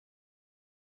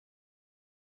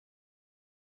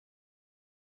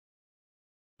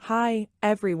Hi,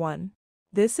 everyone.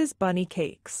 This is Bunny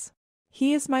Cakes.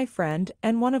 He is my friend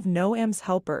and one of Noam's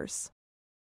helpers.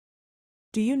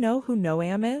 Do you know who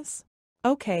Noam is?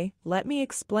 Okay, let me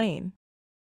explain.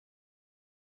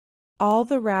 All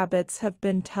the rabbits have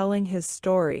been telling his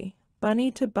story,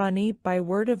 bunny to bunny by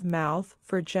word of mouth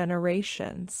for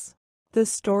generations. The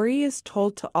story is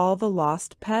told to all the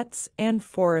lost pets and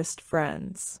forest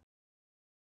friends.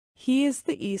 He is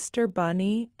the Easter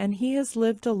Bunny and he has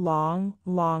lived a long,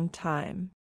 long time.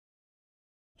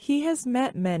 He has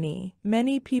met many,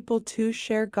 many people to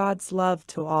share God's love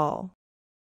to all.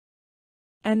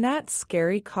 And that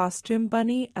scary costume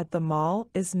bunny at the mall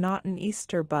is not an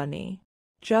Easter bunny,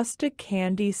 just a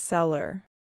candy seller.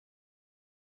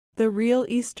 The real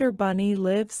Easter bunny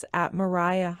lives at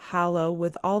Mariah Hollow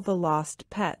with all the lost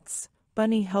pets,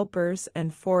 bunny helpers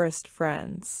and forest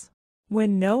friends.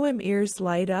 When Noam ears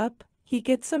light up, he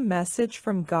gets a message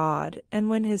from God, and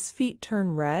when his feet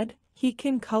turn red, he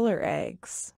can color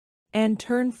eggs and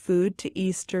turn food to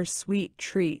Easter sweet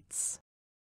treats.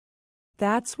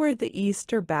 That's where the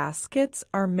Easter baskets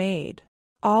are made.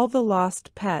 All the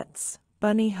lost pets,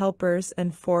 bunny helpers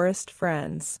and forest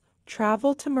friends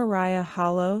travel to Mariah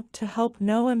Hollow to help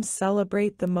Noam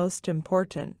celebrate the most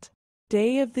important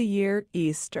day of the year,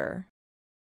 Easter.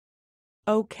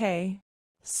 Okay.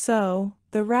 So,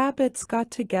 the rabbits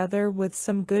got together with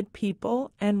some good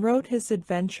people and wrote his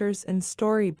adventures in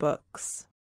storybooks.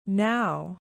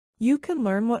 Now, you can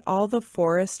learn what all the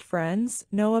forest friends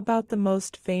know about the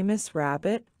most famous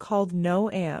rabbit called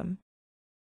Noam,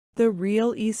 the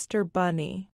real Easter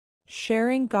Bunny,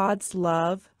 sharing God's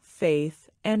love, faith,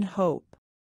 and hope.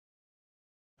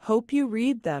 Hope you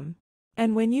read them.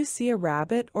 And when you see a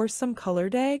rabbit or some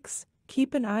colored eggs,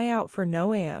 keep an eye out for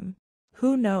Noam.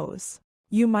 Who knows?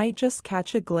 You might just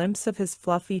catch a glimpse of his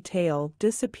fluffy tail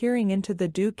disappearing into the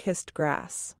dew-kissed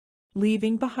grass,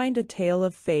 leaving behind a tale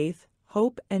of faith,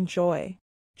 hope, and joy.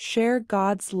 Share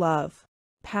God's love.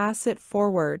 Pass it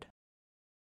forward.